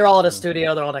gentlemen, they're all at a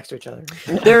studio. They're all next to each other.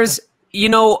 There's, you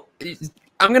know,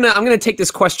 I'm gonna take this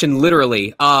question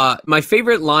literally. My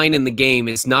favorite line in the game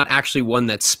is not actually one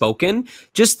that's spoken.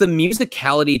 Just the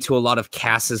musicality to a lot of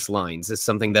Cass's lines is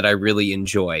something that I really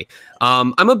enjoy.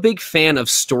 I'm a big fan of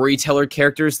storyteller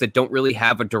characters that don't really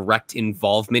have a direct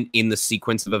involvement in the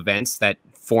sequence of events that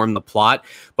form the plot,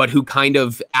 but who kind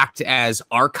of act as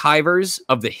archivers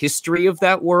of the history of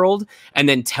that world and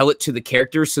then tell it to the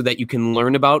characters so that you can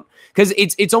learn about, because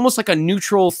it's almost like a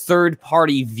neutral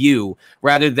third-party view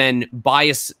rather than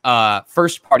biased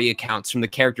first-party accounts from the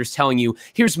characters telling you,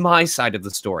 here's my side of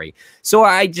the story. So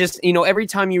I just, you know, every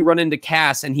time you run into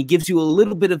Cass and he gives you a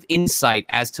little bit of insight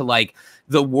as to like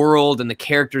the world and the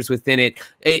characters within it.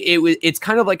 It's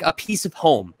kind of like a piece of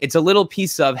home. It's a little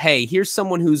piece of, hey, here's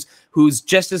someone who's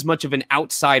just as much of an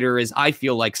outsider as I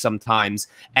feel like sometimes,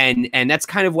 and that's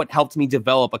kind of what helped me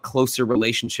develop a closer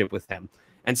relationship with him.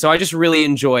 And so I just really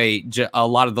enjoy a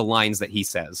lot of the lines that he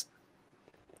says.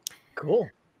 Cool.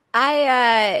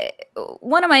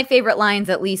 One of my favorite lines,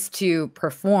 at least to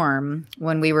perform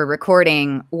when we were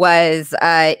recording, was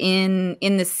in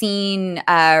the scene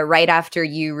right after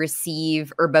you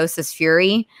receive Urbosa's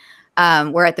fury,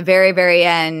 where at the very, very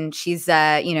end, she's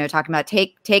talking about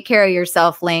take care of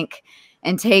yourself, Link,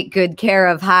 and take good care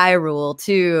of Hyrule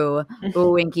too.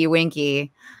 Ooh, winky,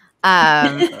 winky.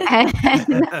 And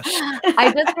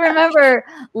I just remember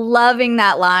loving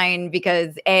that line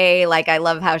because I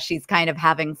love how she's kind of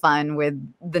having fun with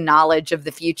the knowledge of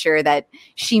the future that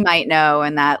she might know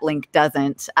and that Link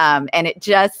doesn't. And it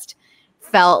just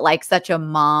felt like such a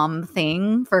mom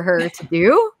thing for her to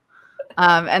do.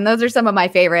 And those are some of my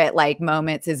favorite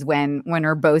moments, is when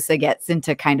Urbosa gets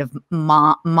into kind of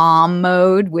mom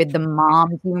mode with the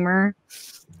mom humor.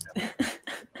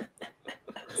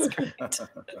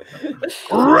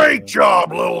 Great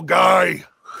job, little guy.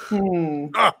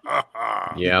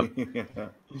 Yeah.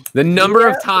 The number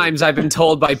of times I've been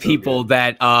told by people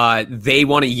that they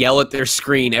want to yell at their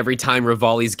screen every time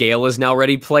Revali's Gale is now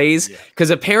ready plays,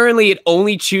 because apparently it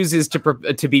only chooses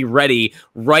to be ready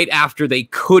right after they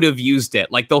could have used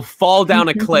it. Like, they'll fall down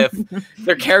a cliff,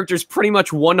 their character's pretty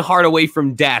much one heart away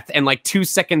from death, and 2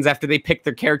 seconds after they pick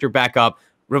their character back up,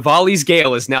 Revali's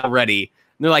Gale is now ready.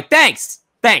 And they're like,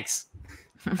 Thanks.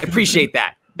 I appreciate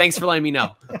that. Thanks for letting me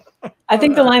know. I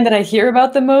think the line that I hear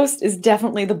about the most is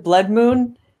definitely the blood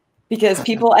moon, because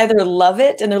people either love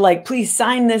it and they're like, please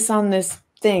sign this on this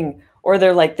thing, or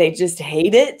they're like, they just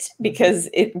hate it because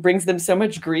it brings them so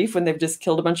much grief when they've just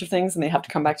killed a bunch of things and they have to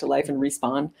come back to life and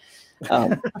respawn.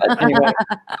 But anyway,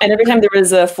 and every time there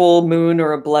is a full moon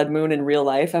or a blood moon in real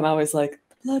life, I'm always like,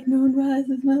 blood moon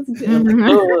rises.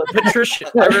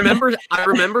 Patricia, I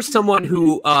remember someone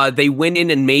who they went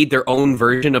in and made their own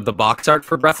version of the box art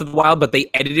for Breath of the Wild, but they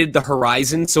edited the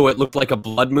horizon so it looked like a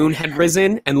blood moon had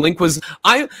risen, and Link was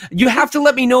you have to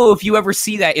let me know if you ever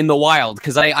see that in the wild,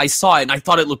 because I saw it and I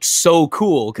thought it looked so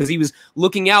cool, because he was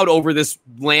looking out over this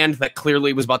land that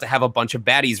clearly was about to have a bunch of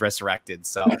baddies resurrected.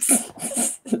 So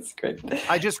that's great.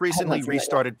 I just recently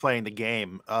restarted playing the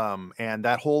game, and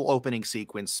that whole opening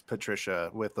sequence, Patricia,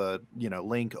 with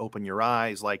Link, open your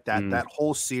eyes, that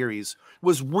whole series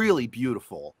was really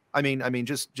beautiful. I mean,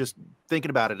 just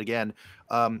thinking about it again,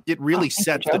 it really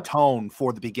sets the tone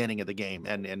for the beginning of the game,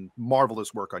 and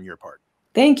marvelous work on your part.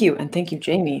 Thank you, and thank you,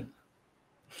 Jamie.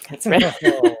 That's right.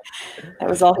 That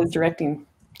was all his directing.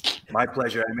 My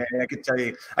pleasure. I mean, I could tell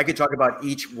you, I could talk about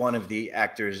each one of the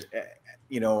actors,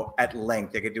 at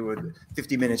length. I could do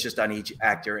 50 minutes just on each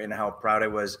actor and how proud I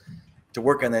was to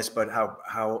work on this, but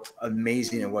how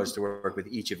amazing it was to work with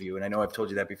each of you. And I know I've told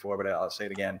you that before, but I'll say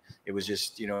it again. It was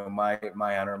just, my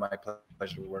honor, my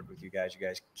pleasure to work with you guys. You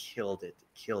guys killed it,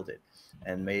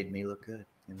 and made me look good.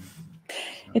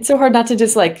 It's so hard not to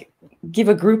just give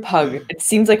a group hug. It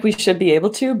seems like we should be able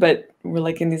to, but we're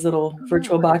in these little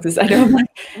virtual boxes. I know.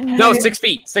 No, 6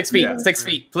 feet, 6 feet, yeah. 6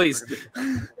 feet, please.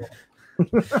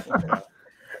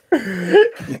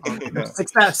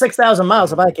 6,000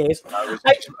 miles in my case.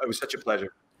 It was such a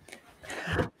pleasure.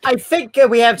 I think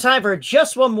we have time for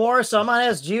just one more, so I'm going to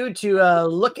ask you to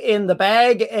look in the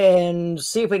bag and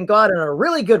see if we can go out on a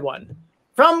really good one.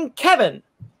 From Kevin.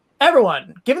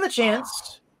 Everyone, given the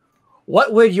chance,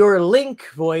 what would your Link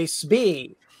voice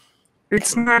be?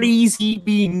 It's not easy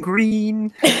being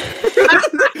green.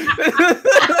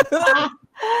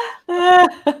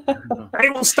 I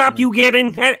will stop you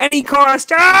getting at any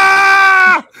cost.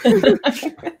 Ah!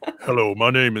 Hello,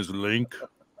 my name is Link.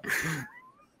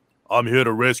 I'm here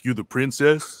to rescue the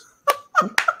princess.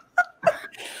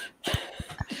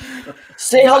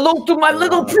 Say hello to my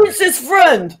little princess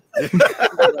friend.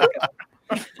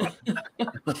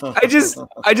 I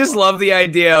just love the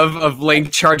idea of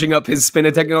Link charging up his spin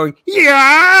attack going,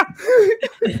 yeah!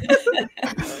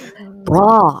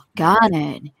 Bro, got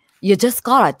it. You just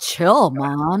gotta chill,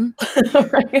 man.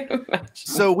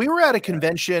 So we were at a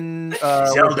convention.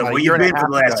 Zelda, where you been for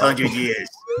the last 100 years?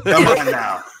 Come on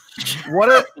now.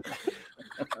 One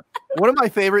of my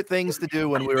favorite things to do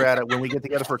when we get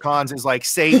together for cons is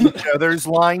say each other's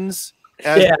lines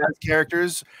as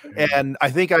characters. And I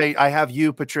think I have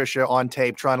you, Patricia, on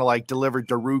tape trying to deliver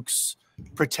Daruk's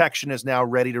protection is now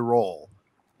ready to roll.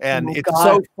 And it's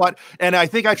so fun. And I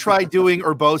think I tried doing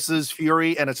Urbosa's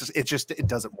Fury, and it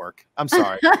doesn't work. I'm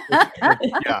sorry.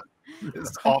 Yeah.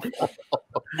 It's awful.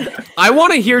 I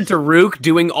want to hear Daruk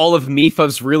doing all of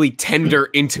Mipha's really tender,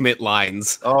 intimate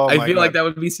lines. Oh, I my feel like God. that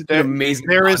would be such an amazing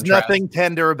There is contrast. nothing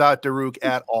tender about Daruk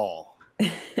at all.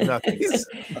 Nothing.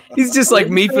 He's just like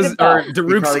Mipha's or He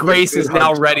Daruk's probably grace gets is good now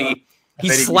hugs. ready. He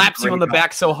bet he slaps gets you on the great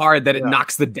back so hard that it Yeah.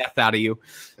 knocks the death out of you.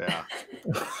 Yeah.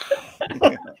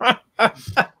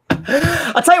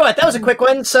 I'll tell you what, that was a quick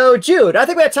one. So, Jude, I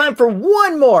think we have time for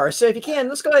one more. So, if you can,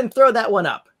 let's go ahead and throw that one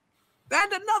up.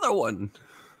 And another one.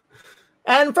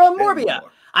 And from Morbia,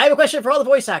 I have a question for all the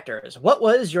voice actors. What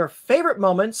was your favorite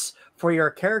moments for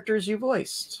your characters you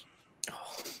voiced?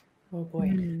 Oh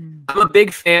boy. I'm a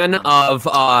big fan of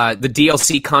the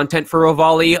DLC content for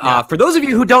Revali. For those of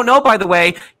you who don't know, by the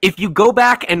way, if you go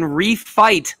back and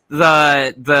refight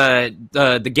the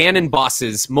Ganon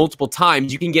bosses multiple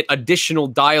times, you can get additional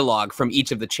dialogue from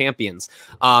each of the champions.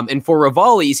 And for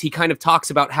Revali's, he kind of talks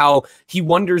about how he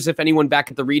wonders if anyone back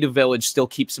at the Rita village still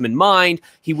keeps him in mind.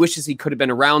 He wishes he could have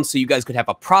been around so you guys could have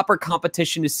a proper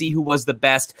competition to see who was the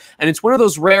best. And it's one of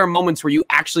those rare moments where you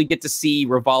actually get to see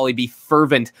Revali be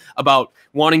fervent about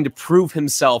wanting to prove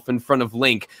himself in front of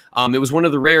Link. It was one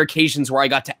of the rare occasions where I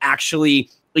got to actually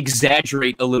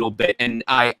exaggerate a little bit, and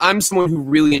I'm someone who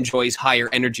really enjoys higher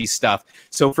energy stuff.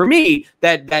 So for me,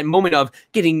 that moment of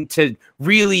getting to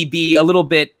really be a little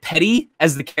bit petty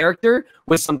as the character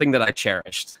was something that I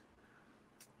cherished.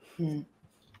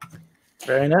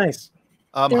 Very nice.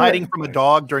 Hiding from a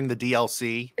dog during the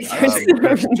DLC, just,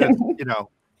 you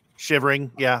know, shivering.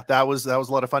 Yeah, that was a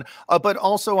lot of fun. But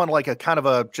also on like a kind of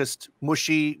a just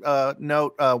mushy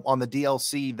note on the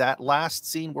DLC, that last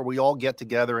scene where we all get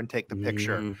together and take the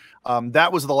picture,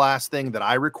 that was the last thing that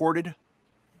I recorded,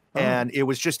 and it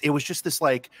was just this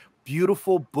like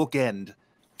beautiful bookend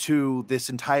to this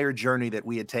entire journey that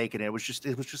we had taken. It was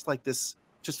just like this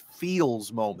just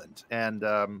feels moment, and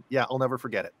yeah, I'll never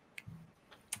forget it.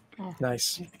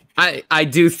 Nice. I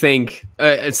do think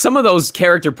some of those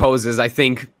character poses, I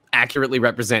think, accurately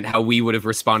represent how we would have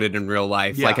responded in real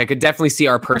life. Yeah. Like I could definitely see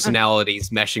our personalities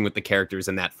meshing with the characters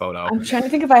in that photo. I'm trying to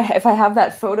think if I have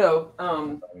that photo.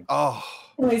 Oh,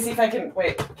 Let me see if I can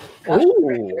wait. Gosh,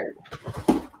 right here.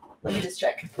 Let me just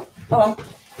check.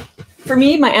 For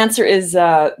me, my answer is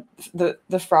the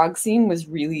frog scene was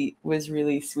really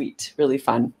sweet, really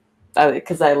fun,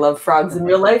 because I love frogs in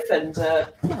real life, and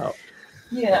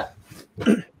yeah.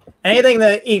 Anything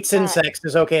that eats insects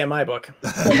is okay in my book.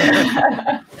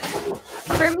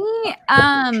 For me,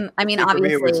 I mean, For me,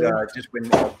 obviously, it was just when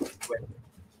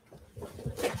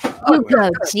you go,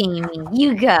 Jamie.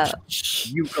 You go.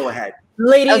 you go ahead.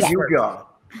 Ladies, You go.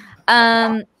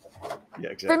 Yeah,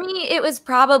 exactly. For me, it was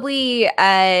probably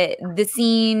the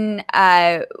scene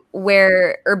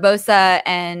where Urbosa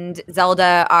and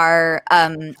Zelda are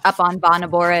up on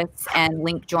Bonoboris and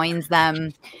Link joins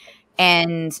them.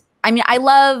 And I mean, I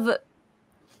love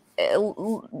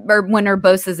when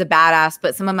Urbosa's a badass,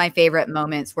 but some of my favorite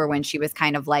moments were when she was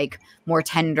kind of like more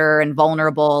tender and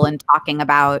vulnerable and talking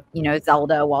about, you know,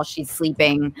 Zelda while she's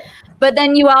sleeping. But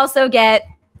then you also get,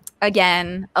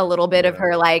 again, a little bit of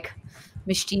her like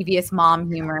mischievous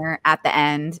mom humor at the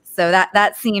end. So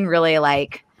that scene really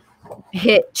like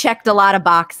checked a lot of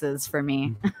boxes for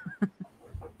me.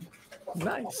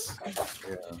 Nice.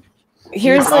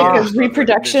 Here's like a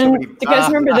reproduction. Do you guys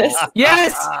remember this?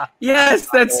 Yes,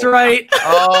 that's right.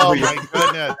 oh my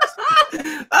goodness.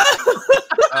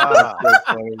 I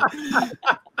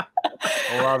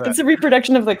love It's it. a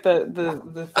reproduction of like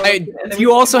the Do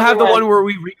you also have the one where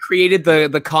we recreated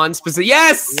the con specific?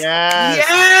 Yes! Yes.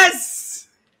 Yes!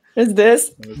 Is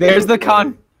this? There's the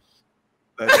con.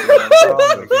 Oh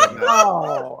my goodness.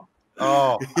 Oh.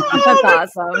 Oh,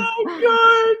 That's awesome.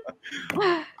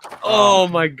 Oh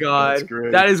my god. That's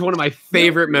great. That is one of my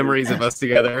favorite memories of us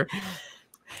together.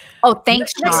 Oh,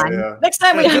 thanks, Sean. yeah. Next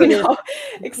time we do this,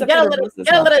 Except you gotta for let, Urbosa's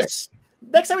gotta not let there. us.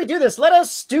 Next time we do this, let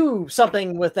us do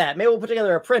something with that. Maybe we'll put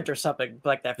together a print or something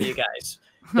like that for you guys.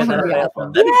 Get that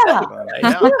out.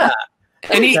 Yeah. Yeah.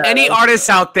 Any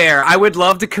artists out there, I would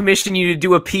love to commission you to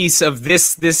do a piece of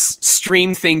this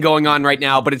stream thing going on right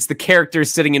now, but it's the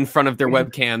characters sitting in front of their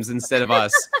webcams instead of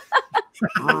us.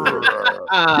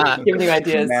 Giving you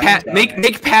ideas.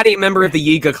 Make Patty a member of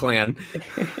the Yiga clan.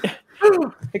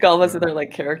 Like all of us with our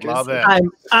like characters. Love it.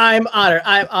 I'm honored.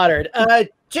 I'm honored.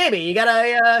 Jamie, you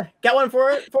got one for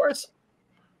us?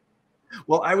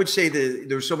 Well, I would say that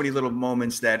there's so many little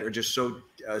moments that are just so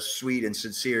sweet and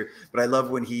sincere. But I love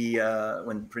when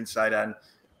when Prince Sidon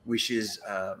wishes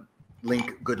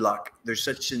Link good luck. There's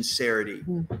such sincerity,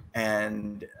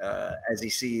 and as he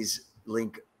sees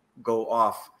Link go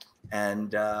off,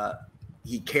 and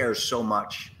he cares so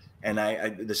much, And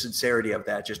the sincerity of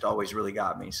that just always really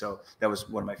got me. So that was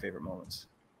one of my favorite moments.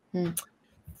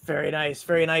 Very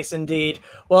nice indeed.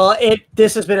 Well,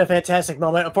 this has been a fantastic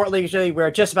moment. Unfortunately,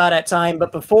 we're just about at time.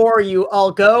 But before you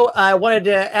all go, I wanted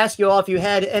to ask you all if you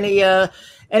had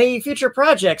any future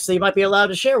projects that you might be allowed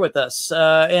to share with us,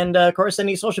 and of course,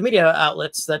 any social media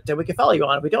outlets that we can follow you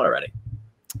on if we don't already.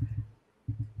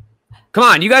 Come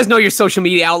on, you guys know your social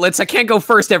media outlets. I can't go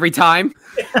first every time.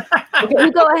 Okay,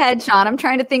 you go ahead, Sean. I'm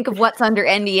trying to think of what's under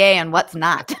NDA and what's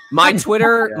not. My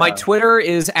Twitter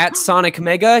is at Sonic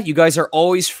Mega. You guys are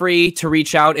always free to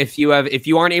reach out if you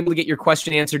aren't able to get your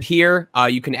question answered here.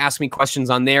 You can ask me questions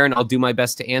on there, and I'll do my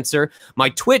best to answer. My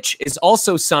Twitch is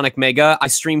also Sonic Mega. I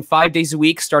stream 5 days a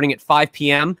week, starting at 5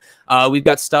 p.m. We've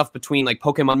got stuff between like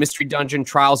Pokemon Mystery Dungeon,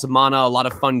 Trials of Mana, a lot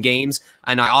of fun games,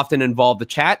 and I often involve the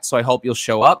chat. So I hope you'll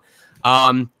show up.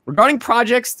 Regarding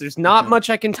projects, there's not much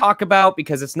I can talk about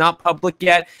because it's not public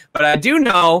yet, but I do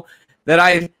know that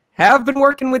I have been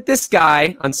working with this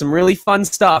guy on some really fun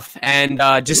stuff, and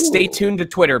just stay tuned to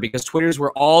Twitter because Twitter's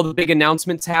where all the big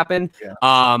announcements happen.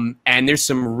 And there's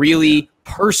some really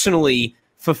personally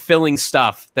fulfilling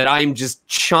stuff that I'm just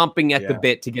chomping at the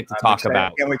bit to get to talk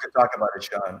about. I can't wait to talk about it,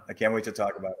 Sean. I can't wait to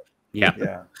talk about it.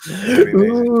 Yeah.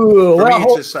 Ooh, For me,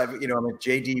 it's just, I'm a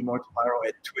JD Mortellaro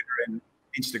at Twitter and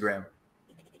Instagram.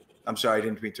 I'm sorry, I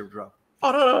didn't mean to interrupt.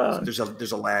 Oh, no.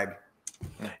 There's a lag.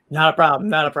 Not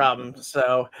a problem.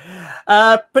 So,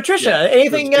 Patricia,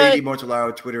 anything? JD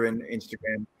Mortellaro, Twitter and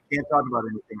Instagram. Can't talk about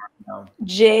anything right now.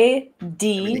 JD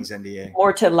NDA.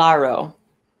 Mortellaro.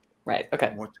 Right.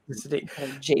 Okay.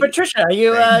 Patricia,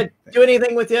 you do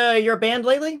anything with your band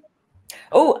lately?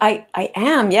 Oh, I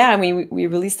am. Yeah. I mean, we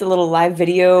released a little live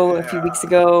video a few weeks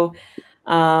ago.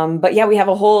 But yeah, we have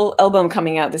a whole album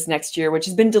coming out this next year, which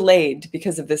has been delayed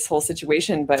because of this whole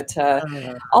situation, but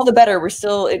all the better. We're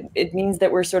still, it means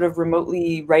that we're sort of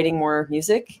remotely writing more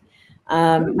music.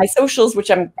 My socials, which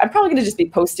I'm probably going to just be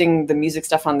posting the music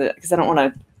stuff on because I don't want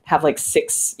to have like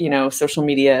 6, social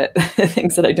media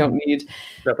things that I don't need.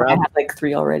 No I have like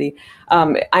 3 already.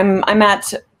 I'm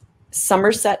at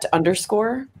Summersett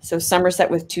 _. So Summersett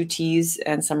with 2 T's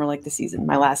and Summer like the season,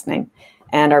 my last name.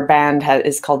 And our band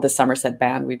is called the Summersett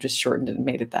Band. We've just shortened it and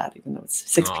made it that, even though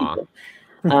it's 6 people.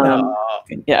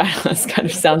 Yeah, this kind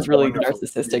of sounds really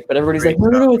narcissistic, but everybody's like,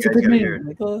 no, it's a good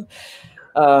name. Like,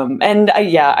 and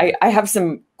I have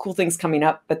some cool things coming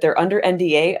up, but they're under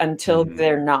NDA until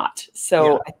they're not.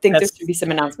 So I think there should be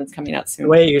some announcements coming out soon. The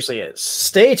way it usually is.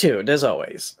 Stay tuned, as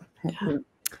always. Yeah. In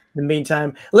the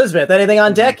meantime, Elizabeth, anything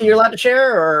on deck you're allowed to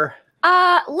share, or?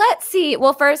 Let's see.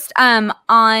 Well, first, on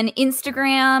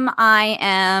Instagram, I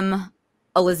am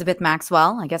Elizabeth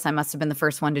Maxwell. I guess I must have been the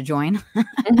first one to join.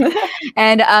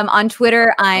 And on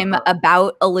Twitter, I'm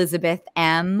about Elizabeth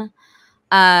M.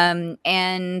 And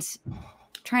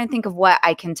trying to think of what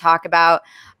I can talk about.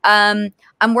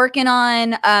 I'm working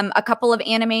on a couple of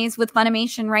animes with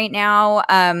Funimation right now.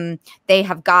 They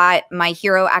have got My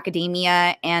Hero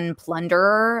Academia and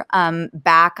Plunderer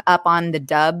back up on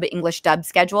the English dub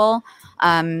schedule.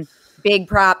 Big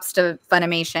props to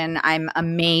Funimation. I'm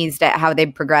amazed at how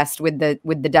they've progressed with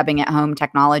the dubbing at home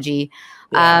technology.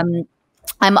 Yeah.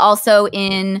 I'm also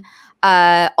in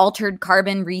Altered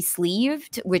Carbon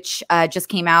Resleeved, which just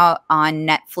came out on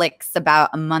Netflix about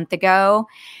a month ago.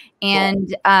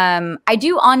 And I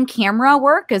do on-camera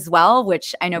work as well,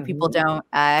 which I know people don't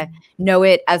know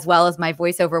it as well as my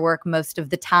voiceover work most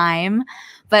of the time.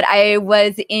 But I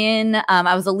was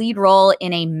a lead role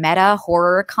in a meta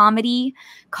horror comedy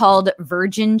called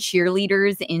Virgin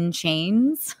Cheerleaders in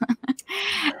Chains.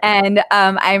 And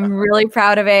I'm really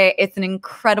proud of it. It's an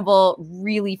incredible,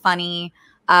 really funny,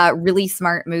 really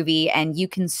smart movie, and you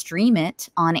can stream it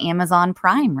on Amazon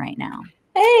Prime right now.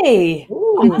 Hey,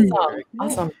 Ooh,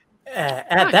 awesome.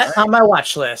 Add that on my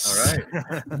watch list. All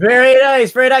right. Very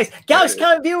nice, very nice.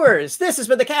 GalaxyCon viewers, this has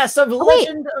been the cast of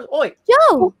Legend.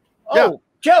 Joe.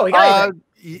 Joe,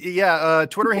 you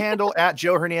got Twitter handle at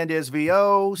Joe Hernandez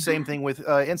VO. Same thing with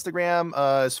Instagram.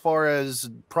 As far as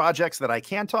projects that I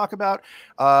can talk about,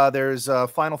 there's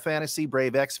Final Fantasy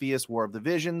Brave Exvius War of the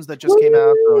Visions that just came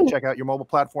out. So check out your mobile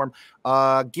platform.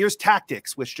 Gears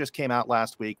Tactics, which just came out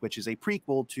last week, which is a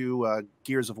prequel to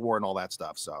Gears of War and all that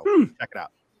stuff. So check it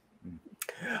out.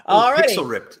 All right. Pixel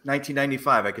Ripped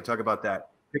 1995. I could talk about that.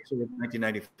 Pixel Ripped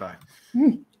 1995.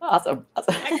 Awesome.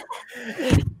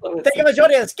 Thank you for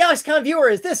joining us, GalaxyCon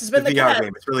viewers. This has been the VR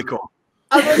game. It's really cool.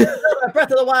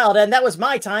 Breath of the Wild, and that was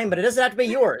my time, but it doesn't have to be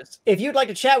yours. If you'd like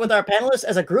to chat with our panelists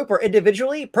as a group or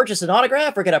individually, purchase an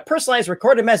autograph, or get a personalized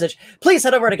recorded message, please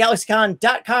head over to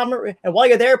GalaxyCon.com. And while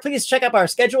you're there, please check out our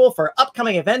schedule for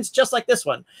upcoming events just like this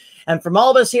one. And from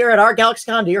all of us here at our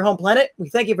GalaxyCon to your home planet, we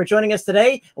thank you for joining us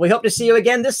today. We hope to see you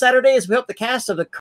again this Saturday as we hope the cast of the